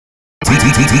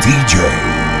DJ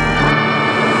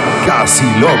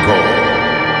Kazzyloko.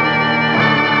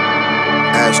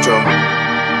 Astro.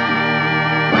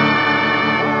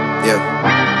 Yeah.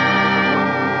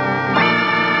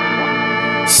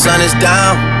 Sun is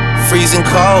down, freezing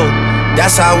cold.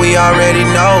 That's how we already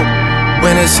know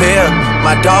when it's here.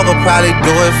 My dog will probably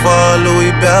do it for a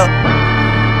Louis Bell.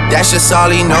 That's just all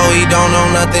he know, he don't know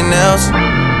nothing else.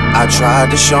 I tried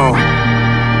to show him.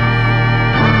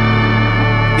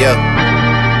 Yeah.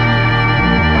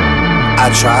 I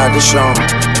tried to show him.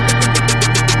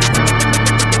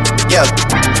 Yeah.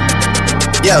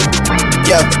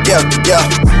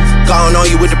 Gone on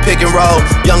you with the pick and roll.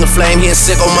 Younger flame, he in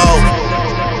sicko mode.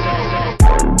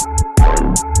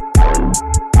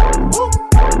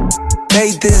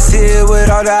 Nathan's here with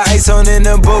all the ice on in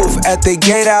the booth. At the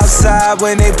gate outside,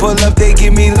 when they pull up, they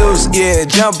give me loose. Yeah,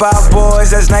 jump out,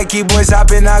 boys. That's Nike boys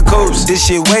hopping our coops. This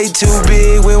shit way too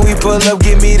big. When we pull up,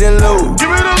 give me the loot.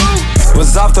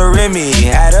 Was off the Remy,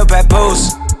 had up at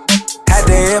Post. Had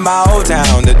to hit my old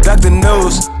town to duck the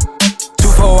news.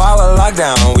 2-4-hour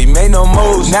lockdown, we made no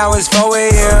moves. Now it's 4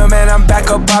 a.m. and I'm back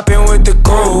up popping with the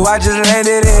crew. I just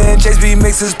landed in, Chase B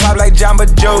mixes pop like Jamba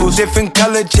Juice. Different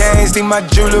color chains, see my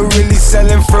jeweler really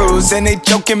selling fruits. And they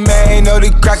joking, man, know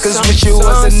the crackers wish it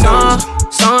was a news.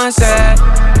 Sunset.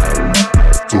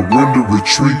 Surrender,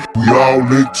 retreat, we all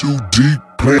in too deep.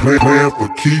 Plan for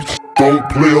keeps, don't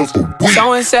play us for weak.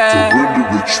 Sunset. Surrender,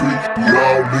 retreat, we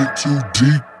all in too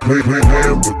deep. Plan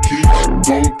for keeps,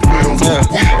 don't play us for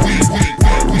weak.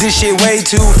 This shit way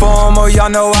too formal, y'all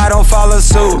know I don't follow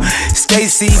suit.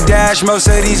 Stacy Dash, most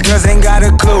of these girls ain't got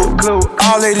a clue.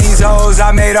 All of these hoes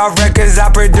I made off records I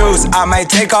produce. I might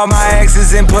take all my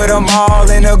exes and put them all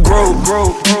in a group.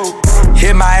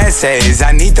 Hit my essays,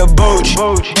 I need the booch.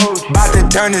 About to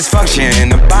turn this function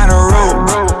into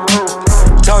Bonnaroo.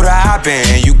 Told her hop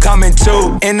in, you coming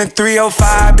too. In the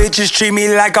 305, bitches treat me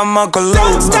like I'm Uncle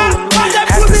Luke.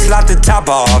 Have to slot the top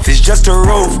off, it's just a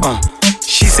roof.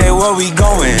 She said, where we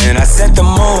going? I said the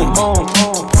moon.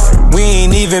 We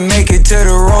ain't even make it to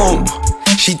the room.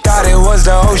 She thought it was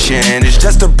the ocean, it's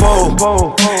just a pool.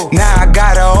 Now I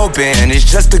gotta open, it's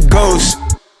just a ghost.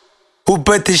 Who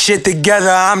put this shit together?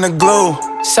 I'm the glue.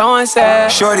 Someone said.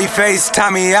 Shorty face,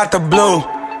 Tommy out the blue.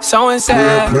 Someone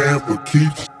said. Plan for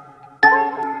keeps,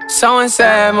 Someone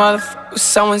said, motherfucker.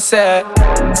 Someone said.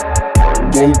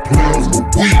 don't play us for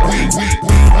weak.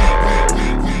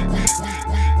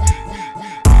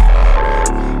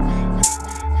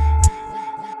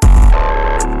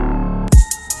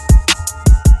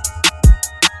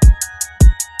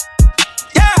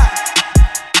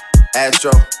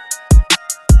 Astro.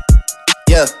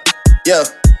 Yeah.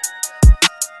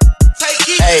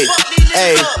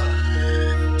 Hey.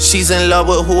 She's in love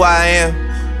with who I am.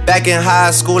 Back in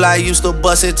high school, I used to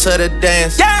bust it to the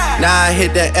dance. Now I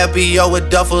hit the FBO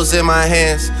with duffels in my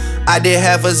hands. I did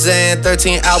half a Zan,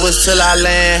 13 hours till I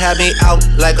land. Had me out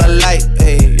like a light,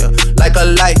 ayy, like a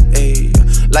light, ayy,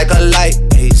 like a light,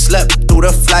 ayy. Slept through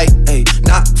the flight, ayy,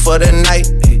 not for the night,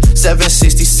 ayy.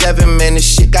 767, man, this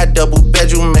shit got double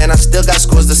bedroom, man. I still got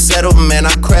scores to settle, man.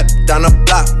 I crept down the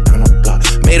block,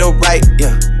 made a right,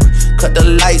 yeah. Cut the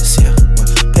lights, yeah.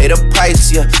 Pay the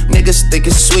price, yeah. Niggas think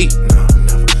it's sweet, no,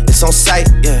 never. It's on sight,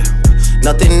 yeah.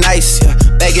 Nothing nice, yeah.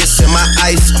 Vegas in my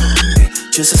ice,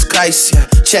 Jesus Christ, yeah.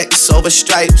 Checks over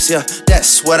stripes, yeah.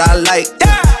 That's what I like,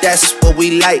 yeah. That's what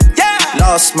we like, yeah.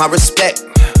 Lost my respect,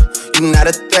 you not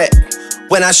a threat.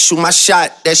 When I shoot my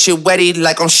shot, that shit wetty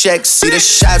like on Shaq. See the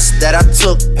shots that I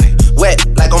took, ay, wet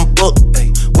like on Book,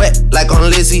 ay, wet like on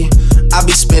Lizzie. I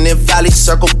be spinning valley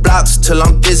circle blocks till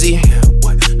I'm busy. Yeah,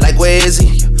 what? Like where is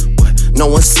he? Yeah, what? No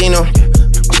one seen him. Yeah,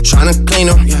 I'm tryna clean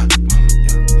him. Yeah.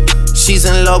 She's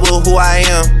in love with who I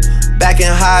am. Back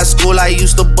in high school, I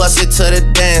used to bust it to the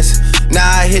dance. Now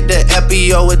I hit the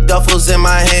FBO with duffels in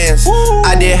my hands. Woo.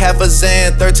 I did half a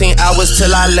Zan, 13 hours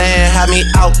till I land. Had me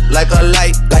out like a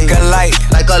light, like a light,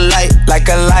 like a light, like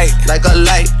a light, like a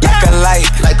light, like a light,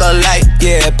 like a light.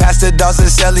 Yeah, Pastor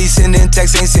Dawson Sally sending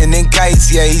texts, ain't sending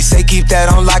kites. Yeah, he say keep that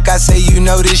on like I say, you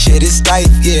know this shit is tight.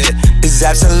 Yeah, it's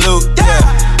absolute. Yeah,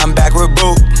 I'm back with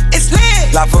Boot. It's lit.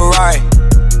 La Ferrari.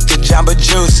 Jamba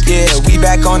Juice, yeah, we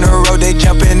back on the road, they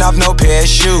jumping off no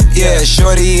parachute, yeah.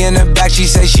 Shorty in the back, she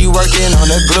say she working on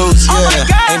the glutes, yeah.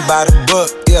 Ain't by the book,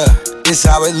 yeah, this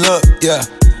how it look, yeah.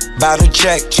 Bout to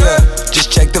check, yeah, just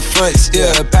check the foots,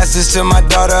 yeah. Pass this to my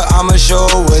daughter, I'ma show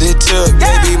her what it took.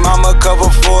 Baby mama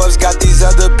cover Forbes, got these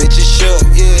other bitches shook,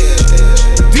 yeah.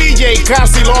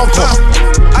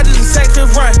 DJKAZZYLOKO. I just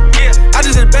executive run, I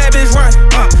just did a bad bitch run,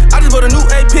 I just bought a new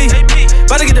AP,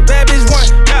 about to get the bad bitch one.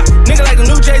 Nigga like the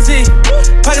new Jay-Z,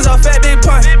 pockets all fat, big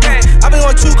pun. I been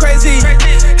going too crazy.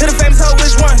 Hit the famous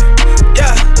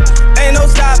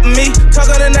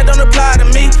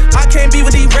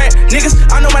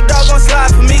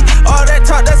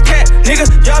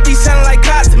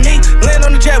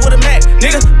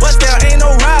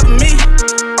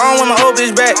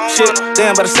bitch back. Shit,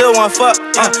 damn, but I still wanna fuck.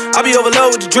 I be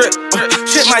overloaded with the drip.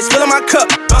 Shit might spill in my cup.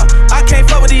 I can't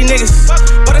fuck with these niggas,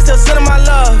 but I still send them my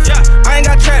love. I ain't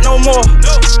got track no more.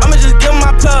 I'ma just give them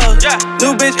my plug.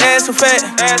 New bitch ass so fat.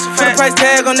 Put a price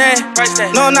tag on that.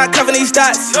 No, I'm not covering these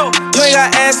stats. You ain't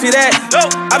gotta ask me that.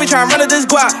 I be trying to run up this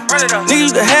guap. Nigga, you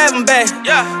can have them back.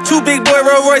 2 big boy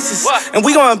Rolls Royces, and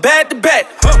we going back to back.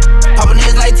 Poppin'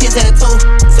 niggas like tic-tac-toe.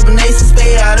 Sippin' ace and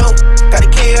spade out of. Gotta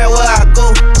carry her where I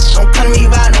go. Don't come to me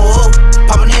by no hoe.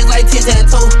 Poppin' niggas like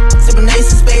tic-tac-toe. Sippin'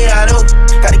 ace and spade out of.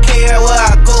 Gotta carry her where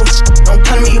I go. Don't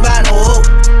come to me by no hoe.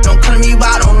 Don't come to me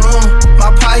by no room.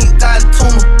 My pie, you got a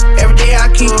tumor. Every day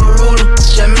I keep a ruler.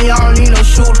 Just me, I don't need no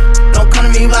shooter. Don't come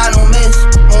to me by no mess.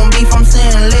 Won't beef, I'm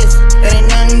saying less. That ain't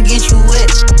nothing to get you wet.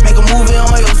 Make a movie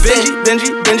on your set.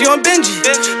 Benji on Benji.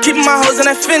 Keeping my hoes in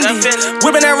that Fendi.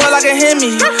 Whipping that roll like a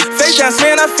Hemi. Face down,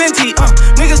 swearing I Fenty.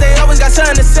 Niggas, they always got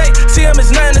something to say. See them,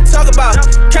 it's nothing to talk about.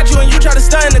 Catch you when you try to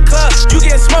stun in the club. You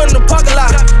getting smoked in the parking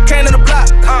lot. Came to the block.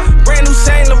 Brand new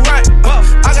Saint Laurent.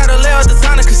 I got a layer of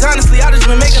designer, cause honestly, I just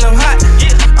been making them hot.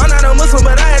 I'm not a Muslim,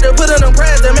 but I had to put in them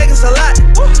prayers that make us a lot.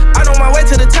 I know my way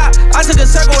to the top. I took a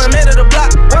circle and made it a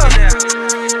block.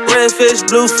 Red fish,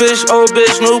 blue fish, old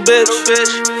bitch, new bitch.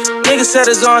 Nigga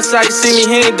said it's on site, see me,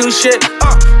 he ain't do shit.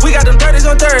 We got them 30s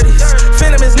on 30s.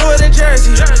 Phantom is newer than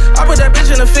Jersey. I put that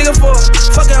bitch in a figure 4.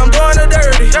 Fuck it, I'm doing her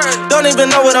dirty. Don't even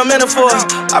know what I'm in it for.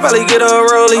 I probably get her a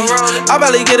Rollie. I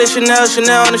probably get a Chanel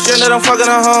on the shirt that I'm fucking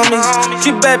her homies.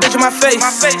 Keep a bad bitch in my face.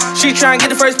 She tryna get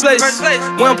the first place.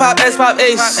 We don't pop S, pop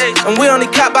Ace. And we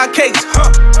only cop by cakes.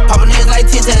 Poppin' niggas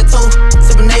like tic-tac-toe.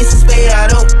 Sippin' ace and spade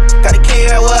out of. Gotta carry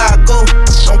her where I go.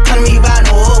 Don't come to me by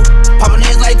no hoe. Poppin'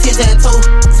 niggas like tic-tac-toe.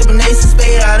 Sippin' ace and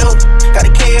spade out of.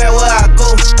 Gotta carry her where I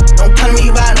go. Don't come to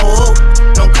me by no hoe.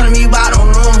 Don't come to me by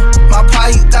no room. My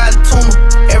pie, you got a tumor.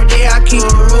 Every day I keep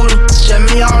a ruler.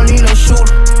 Just me, I don't need no shooter.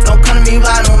 Don't come to me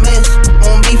by no mess.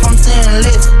 Won't beef, I'm saying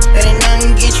less. That ain't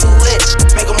nothing to get you wet.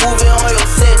 Make a movie on your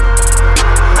set.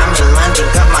 I'm in London,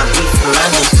 got my beef from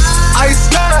London. I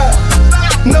style,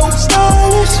 no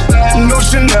stylish, no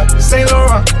Chanel, Saint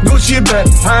Laurent, Gucci bag,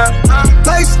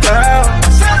 lifestyle,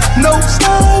 no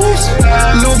stylish,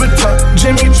 Louis Vuitton,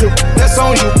 Jimmy Choo, that's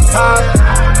on you,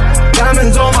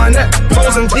 diamonds on my neck,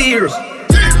 frozen tears,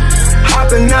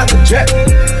 hopping out the jet,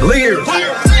 leers,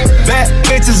 bad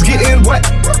bitches getting wet,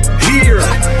 here,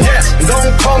 yes,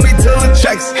 don't call me till the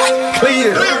checks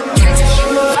clear.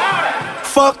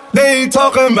 Fuck they ain't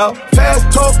talking about.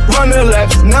 Fast talk, running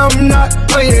laps. Now I'm not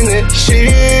playing it.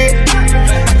 Shit.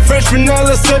 Fresh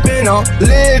vanilla sipping on.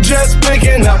 Lid just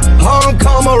picking up. Hong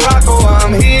Kong, Morocco,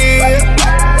 I'm here.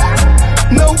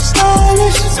 No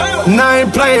stylish. And I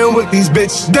ain't playing with these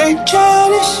bitches. They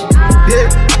childish. Yeah.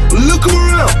 Look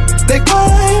around. They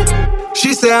quiet.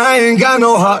 She said I ain't got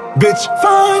no heart. Bitch,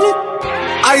 find it.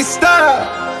 I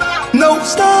style. No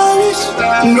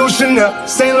stylish, no Chanel,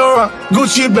 Saint Laurent,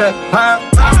 Gucci bag,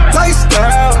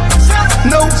 lifestyle,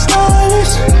 no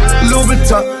stylish, Louis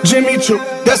Vuitton, Jimmy Choo,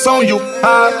 that's on you,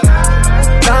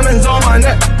 diamonds on my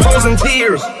neck, frozen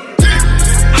tears,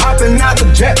 hopping out the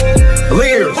jet,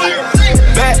 leers,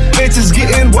 bad bitches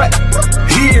getting wet,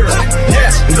 here,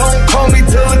 yes, don't call me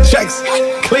till the checks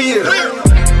clear.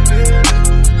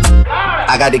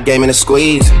 I got the game in a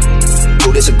squeeze.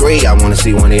 Who disagree? I wanna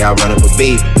see one of y'all run up a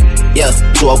beat. Yeah,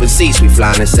 2 open seats, we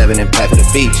flying in 7 and pack for the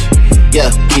beach. Yeah,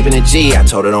 keeping it G, I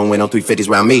told her don't win no 350s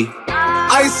round me.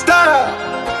 I style,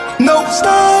 no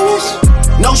stylish,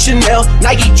 no Chanel,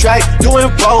 Nike track, doing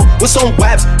roll with some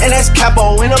waps, and that's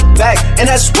capo in the back, and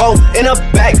that's roll in the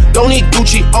back. Don't need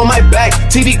Gucci on my back,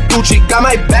 TV Gucci got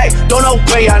my back. Don't know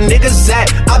where y'all niggas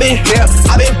at. I been here,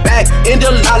 I been back, in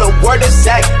the lala, word of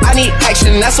Zach. I need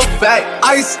action, that's a fact.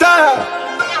 I style.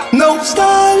 No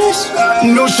stylish,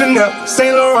 no Chanel,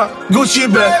 Saint Laurent, Gucci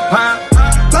bag,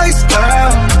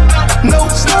 lifestyle, no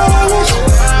stylish,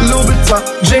 Louis Vuitton,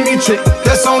 Jimmy Choo,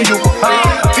 that's on you.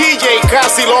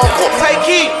 DJKAZZYLOKO. Hey,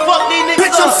 Key, fuck these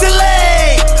niggas. Bitch, I'm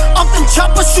silly. Up in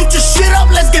chopper, shoot your shit up,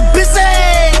 let's get busy.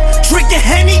 Drinking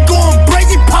Henny, going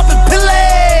crazy, popping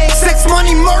pillay. Sex,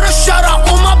 money, murder, shout out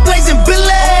all my blazing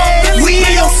billy. We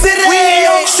in your city.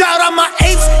 Shout out my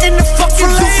apes in the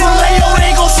fucking zoo filet. Oh,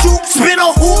 they gon' shoot. Spin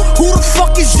on who? Who the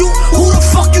fuck is you? Who the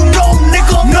fuck you know,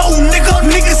 nigga? No, nigga.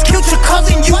 Niggas killed your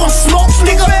cousin, you gon' smoke,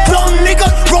 nigga. Dumb nigga.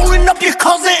 Rolling up your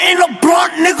cousin in a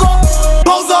blunt, nigga.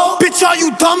 Bozo. Bitch, are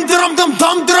you dumb? Dum dum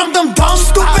dum dum dum dum.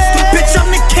 Stupid. Bitch, I'm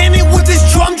the cannon with this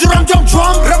drum.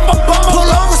 Pull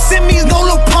up with Simmy's, no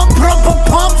little pump.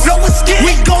 No skin.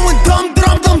 We going dumb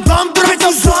dum dum dum. Bitch,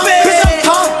 I'm stupid. Bitch, I'm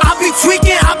dumb. I be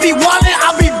tweaking, I be wildin',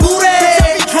 I be booty.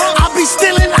 I be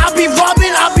stealing, I be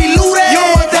robbing, I be looting.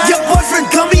 Your boyfriend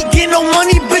dummy, get no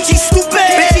money, bitch, he stupid.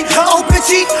 Oh, bitch,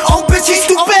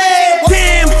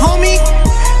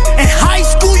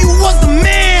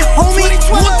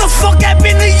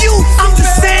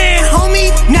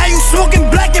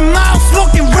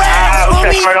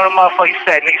 motherfucking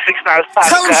set, nigga. 6 9 5.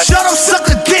 Tell him shut up, suck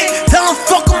a dick. Tell him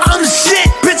fuck him, I'm the shit.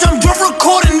 Bitch, I'm done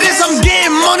recording this. I'm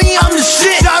getting money, I'm the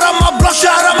shit. Shout out my block,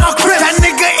 shout out my crib. That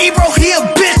nigga Ebro, he a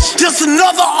bitch. Just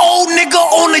another old nigga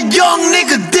on a young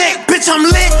nigga dick. Bitch, I'm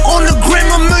lit on the gram,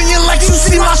 a million like you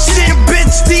see my shit.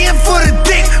 Bitch, staying for the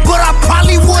dick, but I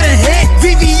probably wouldn't hit.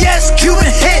 VVS, Cuban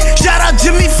hit. Shout out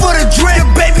Jimmy for the drip. Your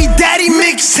baby daddy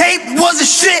mixtape was a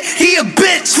shit. He a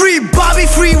bitch. Free Bobby,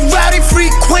 free Rowdy, free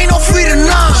Quino, free the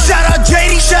nine. Shout out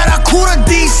JD, shout out Kuda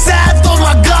D, Sav, oh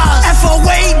my God.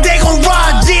 FOA, they gon'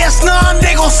 ride. GS9,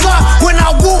 they gon' slide. When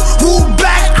I woo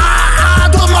back,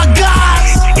 oh my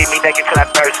God. Get me naked till I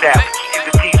burst out. You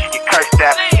the teach, you cursed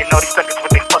out. You know these suckers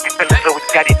with they fucking feelings, so we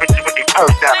got these bitches with their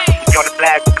purse out. You on the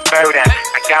flag with the bird out.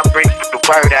 I got bricks with the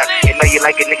word out. You know you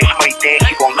like a nigga shmoney dance,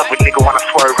 you gon' love a nigga when I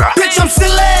swerve out. Bitch, I'm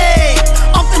silly.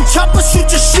 I'm them choppers, shoot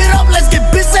your shit up, let's get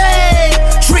busy.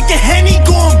 Drinking Henny,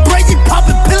 going crazy,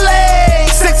 popping pillay.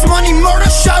 Sex, money, murder,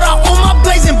 shout out on my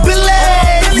blazing billy.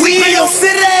 We in your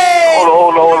city.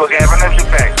 Hold on, okay, run that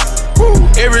shit back.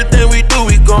 Everything we do,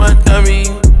 we going dummy.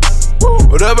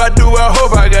 Whatever I do, I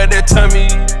hope I got that tummy.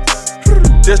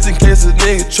 Just in case a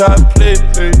nigga try to play.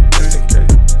 Just in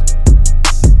case.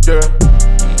 Yeah.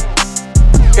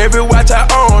 Every watch I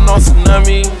own on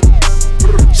tsunami.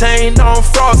 Chain on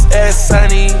frost, ass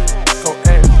sunny.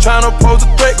 Tryna pose a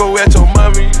threat, go at your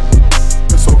mommy.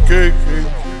 It's okay.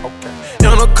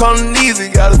 On the colonies,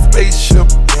 got a spaceship.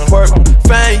 Work.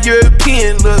 Fine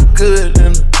European, look good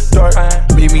in the dark.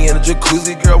 Meet me in a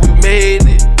jacuzzi, girl, we made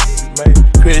it.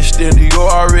 Christian Dior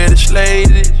already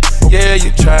slayed it. Yeah,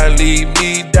 you tryna leave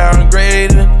me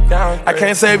downgraded. I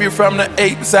can't save you from the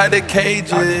ape inside the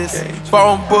cages.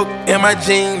 Phone book in my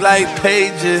jeans like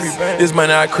pages. This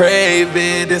money I crave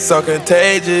it, it's so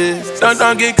contagious.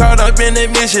 Don't get caught up in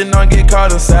that mission, don't get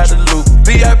caught inside the loop.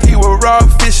 VIP with raw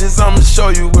fishes, I'ma show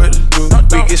you what to do.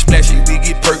 We get splashy, we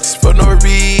get perks for no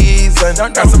reason.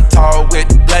 Got some tall, wet,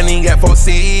 blending at 4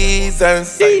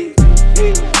 seasons.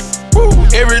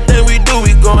 Everything we do,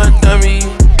 we going dummy.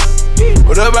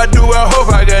 Whatever I do, I hope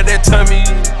I got that tummy.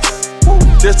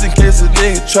 Just in case a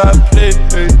nigga try to play.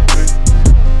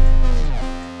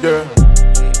 Yeah.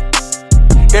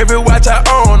 Every watch I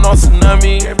own on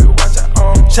tsunami.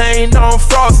 Chain on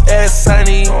frost, ass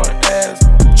sunny.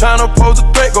 Tryna pose a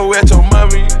threat, go at your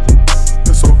mommy.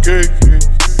 It's okay.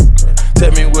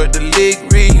 Tell me what the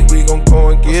league read, we gon' go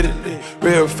and get it.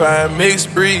 Real fine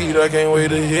mixed breed, I can't wait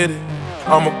to hit it.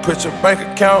 I'ma put your bank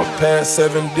account past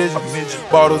 7 digits.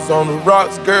 Bottles on the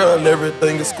rocks, girl,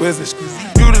 everything exquisite.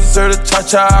 You deserve a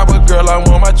cha-cha, but girl, I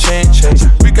want my chain change.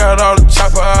 We got all the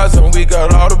choppers and we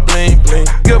got all the bling bling.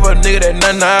 Give a nigga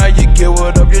that nah, you get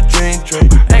what up your dream.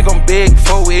 Ain't gon' beg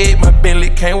for it, my Bentley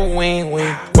came with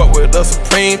wing. But with a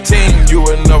supreme team, you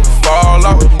will never fall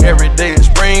off. Every day is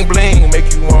spring bling,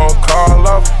 make you wanna call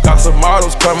off. Got some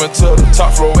models coming to the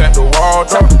top floor at the wall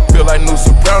top. Feel like new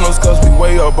Sopranos, cause we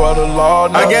way above the law.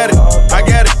 I get it, I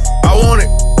want it,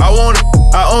 I own it,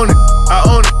 I'm on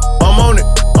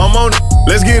it,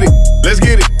 let's get it,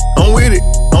 I'm with it,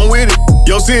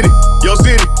 your city,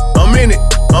 I'm in it,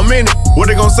 what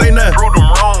they gon' say now? Prove them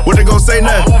wrong. What they gon' say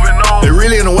now? They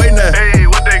really in the way now. Hey,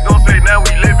 what they gon' say now?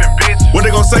 We living, bitch. What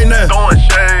they gon' say now? Throwing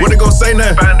shade. What they gon' say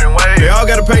now? Finding ways. They all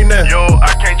gotta pay now. Yo,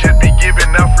 I can't just be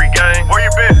giving out free game. Where you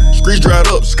been? Streets dried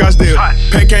up, Scottsdale.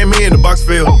 Pack came in, the box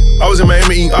fell. I was in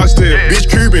Miami eating oxtail. Yeah. Bitch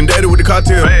Cuban, daddy with the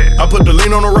cocktail. Man. I put the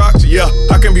lean on the rocks, yeah.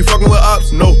 I can't be fucking with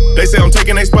ops, no. They say I'm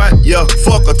taking they spot, yeah.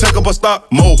 Fuck or take up a stop,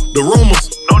 mo. The rumors,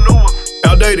 No new ones.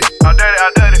 outdated.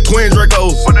 Outdated. Twin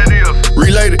Dracos, What that is?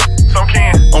 related. Some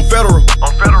can. I'm federal,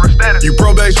 On federal status. you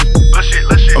probation. Let's shit.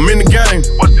 I'm in the game,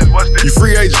 What's this? you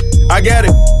free agent. I got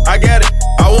it, I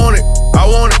want it, I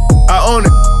own it, I'm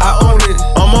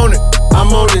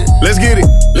on it, let's get it,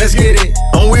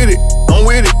 I'm with it,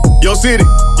 your city,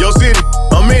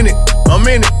 I'm in it,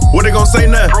 what they gon' say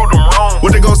now? Prove them wrong.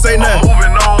 What they gon' say now? I'm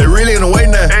moving on. They really in the way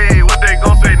now. Hey, what they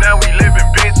gon' say now? We living,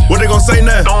 bitch. What they gon' say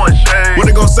now? Throwing shade. What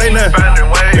they gon' say now? Finding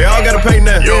ways. They all gotta pay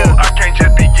now. Yo, I can't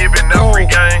just be giving out free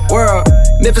game. World,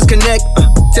 Memphis Connect,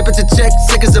 temperature check,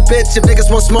 sick as a bitch. If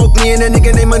niggas won't smoke me and that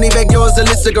nigga they money back, yours a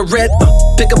lit cigarette.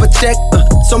 Pick up a check,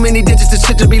 so many digits, this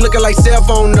shit to be looking like cell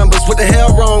phone numbers. What the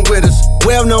hell wrong with us?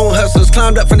 Well-known hustlers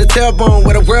climbed up from the tailbone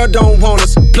where the world don't want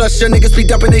us. Plus your niggas be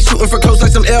dumping, they shooting for close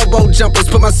like some elbow jumpers.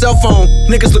 Put my cell phone,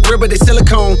 niggas look real but they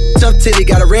silicone. Tough titty,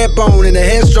 got a red bone and a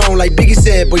head strong. Like Biggie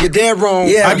said, boy, you're dead wrong.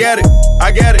 Yeah, I got it,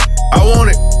 I want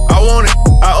it, I own it,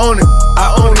 I'm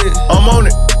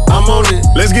on it,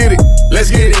 let's get it,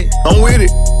 I'm with it,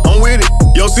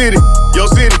 your city,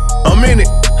 I'm in it,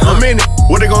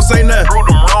 what they gon' say now? Prove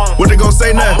them wrong. What they gon'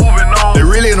 say now? I'm moving on. They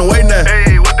really in the way now.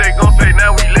 Hey, what they gon' say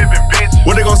now? We living, bitch.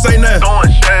 What they gon' say now?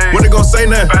 Throwing shade. What they gon' say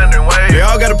now? Finding ways. They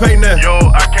all gotta pay now. Yo,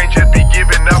 I can't just be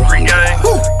giving out free game.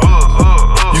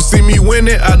 You see me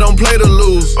winning, I don't play to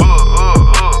lose.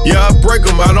 Yeah, I break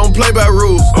them, I don't play by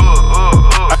rules.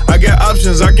 I got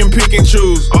options, I can pick and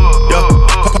choose. Yeah,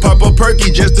 pop up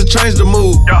perky just to change the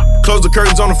mood. Close the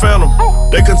curtains on the phantom.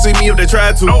 They couldn't see me if they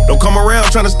tried to. Don't come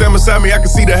around trying to stand beside me, I can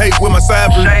see the hate with my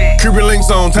side view. Cuban links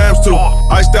on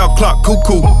 ×2. Iced out clock,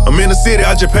 cuckoo. I'm in the city,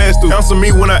 I just passed through. Answer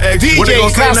me when I ask what they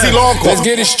gon' say now. Let's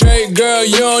get it straight, girl,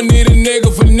 you don't need a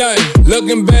nigga for nothing.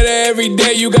 Looking better every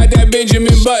day, you got that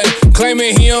Benjamin Button.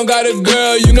 Claiming he don't got a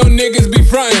girl, you know niggas be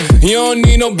frontin'. You don't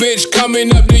need no bitch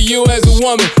coming up to you as a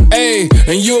woman. Ayy,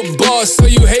 and you a boss, so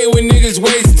you hate when niggas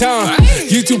waste time.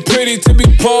 You too pretty to be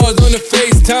paused on the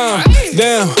FaceTime.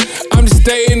 Damn, I'm just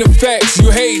stating the facts.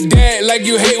 You hate that like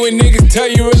you hate when niggas tell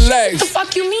you relax. The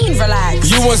fuck you mean relax?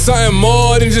 You want something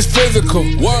more than just physical.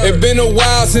 It been a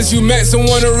while since you met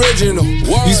someone original.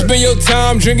 You spend your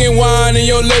time drinking wine in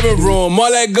your living room.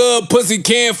 All that good pussy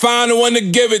can't find the one to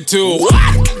give it to.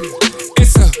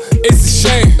 It's a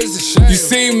shame. You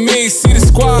see me, see the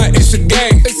squad, it's a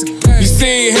gang. You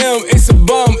see him, it's a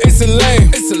bum, it's a lame.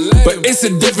 But it's a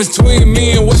difference between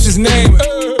me and what's his name.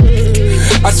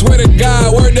 I swear to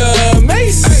God, word to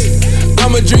Mace.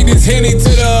 I'ma drink this Henny to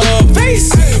the face.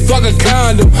 Fuck a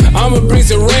condom, I'ma bring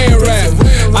some rain rap.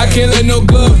 I can't let no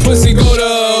good pussy go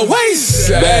to waste.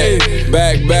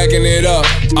 Backing it up.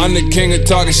 I'm the king of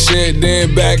talking shit,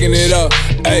 then backing it up.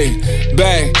 Ayy,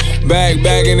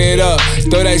 backing it up.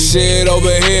 Throw that shit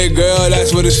over here, girl,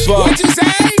 that's what it's for. What you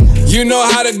say? You know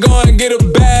how to go and get a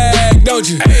bag, don't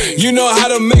you? You know how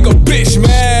to make a bitch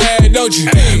mad, don't you?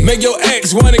 Make your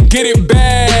ex wanna get it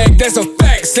back, that's a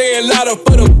fact. Say it louder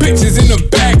for the bitches in the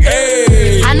back,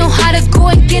 ayy. I know how to go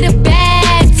and get a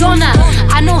bag, don't I?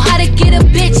 I know how to get a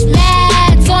bitch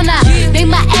mad, don't I? Make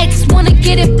my ex wanna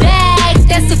get it back,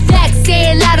 that's a fact.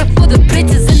 Say it louder for the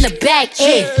bitches in the back,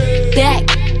 ayy.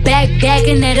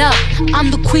 Backing it up. I'm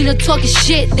the queen of talking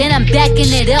shit, then I'm backing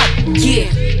it up. Yeah,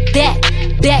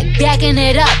 backing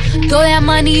it up. Throw that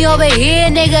money over here,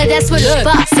 nigga, that's what it's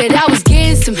for. Said I was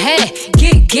getting some head,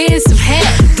 getting some head.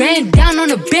 Ran down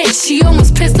on a bitch, she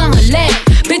almost pissed on her leg.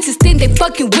 Bitches think they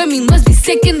fucking with me, must be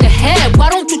sick in the head. Why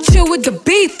don't you chill with the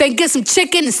beef and get some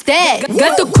chicken instead?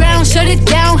 Got the crown, shut it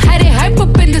down, had it hype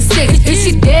up in the six. If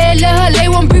she dead, let her lay,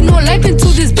 won't bring no life into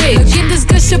this bitch. Get this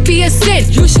girl should be a sin,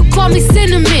 you should call me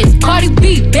Cinnamon. Cardi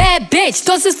B, bad bitch,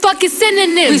 those is fucking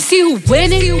synonyms. We see who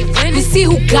winning, we see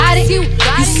who got it. You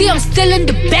see I'm still in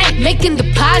the bank, making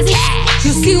deposits.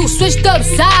 You see who switched up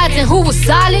sides and who was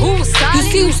solid. You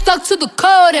see who stuck to the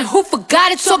code and who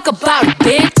forgot it. Talk about it,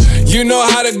 bitch. You know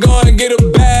how to go and get a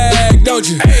bag, don't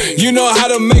you? You know how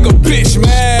to make a bitch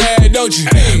mad, don't you?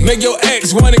 Make your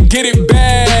ex wanna get it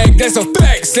back, that's a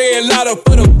fact. Say it louder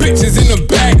for the bitches in the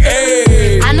back,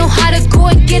 ayy. I know how to go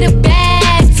and get a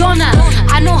bag, don't I?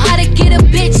 I know how to get a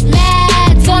bitch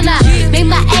mad, don't I? Make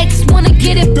my ex wanna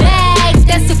get it back,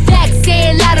 that's a fact.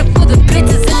 Say it louder for the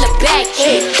bitches in the back,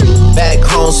 ayy. Back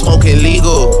home smoking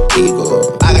legal.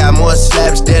 I got more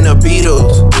slaps than the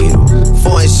Beatles.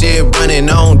 Foreign shit running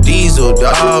on diesel,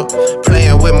 dawg.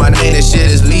 Playing with my name, this shit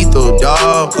is lethal,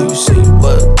 dawg. Who you see?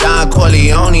 What? Don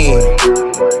Corleone.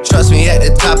 Trust me, at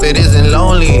the top it isn't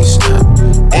lonely.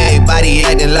 Everybody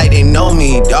acting like they know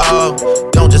me, dawg.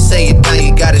 Don't just say it down,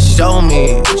 you gotta show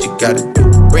me what you gotta do.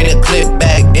 Bring the clip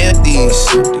back empty.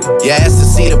 You asked to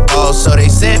see the ball, so they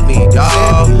sent me,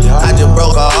 dawg. I just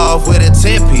broke her off with a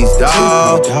 10-piece,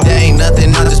 dawg. There ain't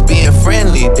nothing, I'm just being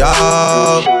friendly,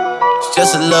 dawg. It's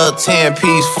just a little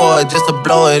 10-piece for it, just to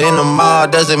blow it in the mall.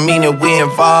 Doesn't mean that we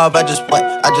involved. I just put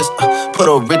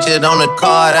a Richard on the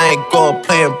card. I ain't going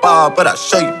playing ball, but I'll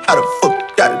show you how the fuck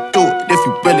you gotta do it. If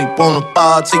you really wanna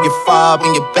fall till you fall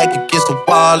when you're back against the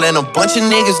wall. And a bunch of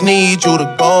niggas need you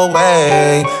to go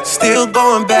away. Still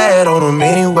going bad on them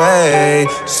anyway.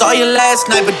 Saw you last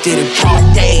night but did it all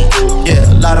day.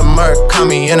 Yeah, a lot of murk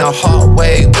coming in a hard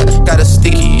way. Got a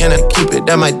sticky and I keep it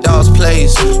at my dog's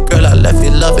place. Girl, I left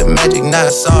you loving magic, now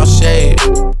it's all shade.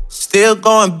 Still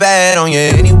going bad on you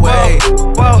anyway.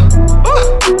 Whoa.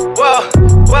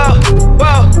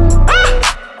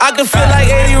 I can feel like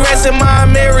 80 rats in my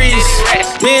Marys.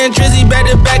 Me and Drizzy back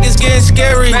to back, it's getting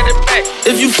scary.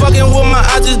 If you fucking with my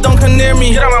eyes, just don't come near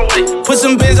me. Put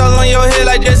some bins all on your head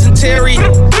like Justin Terry.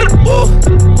 Whoa.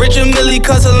 Richard Millie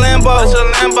cuss a Lambo.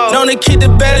 Known to keep the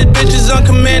baddest bitches on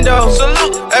commando.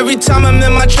 Every time I'm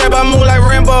in my trap, I move like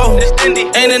Rambo.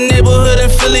 Ain't a neighborhood in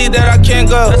Philly that I can't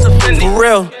go. For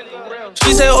real.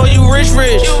 She said, oh, you rich.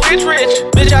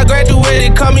 Bitch, I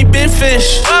graduated, call me Big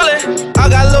Fish. I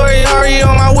got Lori Ari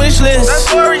on my wish list.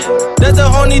 That's the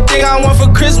only thing I want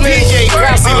for Christmas.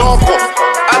 DJKAZZYLOKO.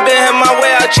 I been had my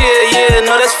way out here, yeah,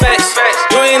 no, that's facts.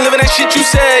 You ain't living that shit you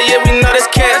said, yeah, we know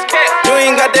that's cat. You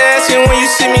ain't got the ass in when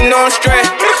you see me, no, I'm straight.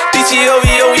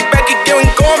 DTOVO, we back again, we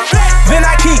going back. Then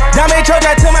I keep Dame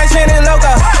Troja to my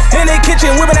Kazzyloko. In the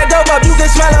kitchen, whipping that dope up, you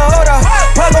can smell the odor.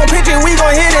 Plug on pitch it, we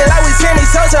gon' hit it like we Sammy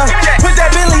Sosa. Put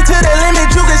that Bentley to the limit,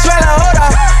 you can smell the odor.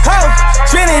 Oh,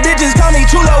 spinning bitches call me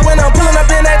chulo when I'm pulling up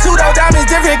in that two-door.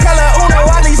 Diamonds different color, Uno.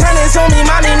 All these hundreds on me,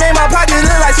 mommy made my pockets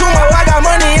look like sumo. I got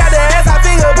money out the ass, I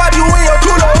finger pop you in your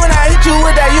culo. When I hit you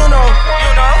with that, you know.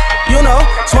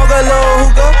 Smoke a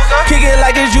little hookah, kick it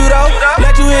like it's judo.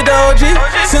 Let you hit the OG,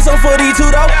 since I'm 42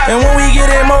 though. And when we get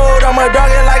in mode, I'ma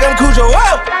dog it like I'm Cujo.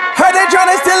 Whoa! Heard they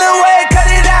tryna steal away, cut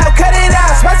it out, cut it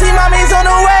out. Spicy mommy's on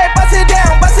the way, bust it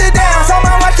down, bust it down. So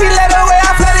my watch, she let away,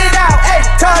 I flood it out. Hey,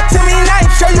 talk to me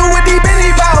nice, show you what deep in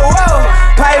the bow. Whoa,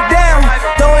 pipe down,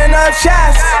 throwing up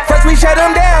shots. First we shut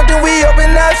them down, then we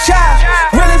open up shop.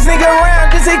 Realest nigga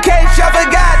around, just in case y'all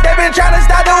forgot. They been tryna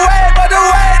stop the wave, but the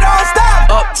wave don't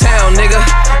stop. Uptown, nigga,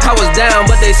 I was down,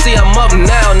 but they see I'm up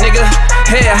now, nigga.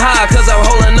 Head high, cause I'm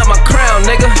holding up my crown,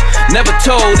 nigga. Never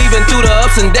told, even through the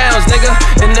ups and downs, nigga.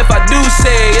 And if I do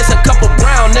say, it's a couple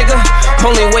brown, nigga.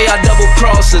 Only way I double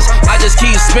crosses, I just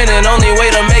keep spinning, only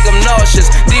way to make them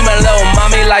nauseous. Demon little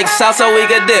mommy like salsa, we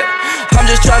could dip. I'm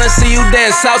just tryna see you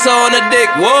dance salsa on the dick.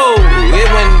 Whoa, it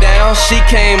went down, she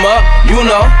came up, you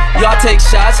know. Y'all take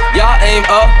shots, y'all aim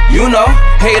up, you know.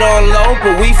 Hate on low,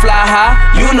 but we fly high,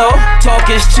 you know. Talk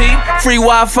is cheap, free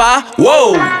Wi-Fi,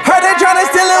 whoa. Heard they tryna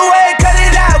steal away, cut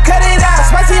it out, cut it out.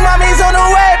 Spicy mommy's on the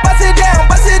way, bust it down,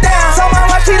 bust it down. So my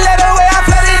watch, she let away, I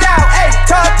flood it out. Hey,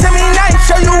 talk to me nice,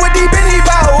 show you what deep in the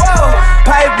bow. Whoa,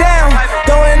 pipe down,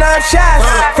 throwing up shots.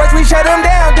 First we shut them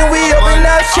down, then we open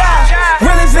up shop.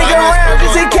 Realest nigga around,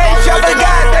 just in case y'all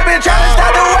forgot. They been tryna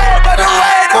stop the way, but the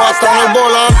way don't stop. En el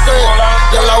volante,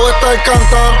 y al lado está el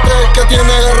cantante que tiene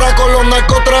guerra con los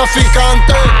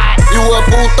narcotraficantes. Y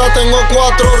hueputa, tengo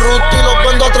 4 rutas y los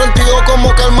vendo a 32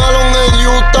 como Carmelo en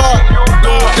Utah.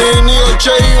 Tini,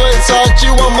 Dolce y Versace,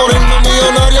 voy a morirme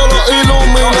millonario, los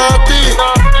Illuminati.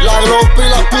 La glopa y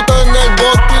las putas en el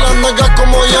bote y las nalgas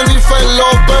como Jennifer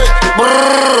López.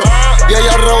 Brrr. Y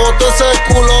ella rebote ese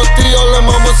culo, tío, le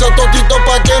mamo ese totito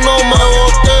pa' que no me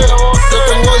bote. Yo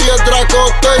tengo 10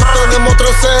 dracotes y tenemos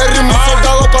 13 R y mis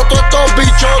soldados pa' todos estos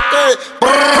bichotes.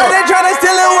 Heard they tryna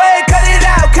steal away, cut it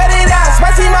out, cut it out.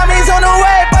 Spicy mommy's on the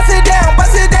way, bust it down,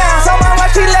 bust it down. So my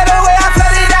watch, she let away, I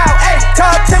flood it out. Hey,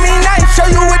 talk to me nice, show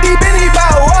you what deep in the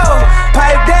bow. Whoa,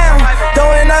 pipe down,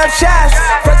 throwing up shots.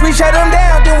 First we shut them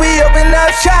down, then we open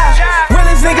up shop.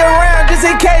 Realest nigga around, just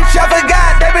in case y'all forgot.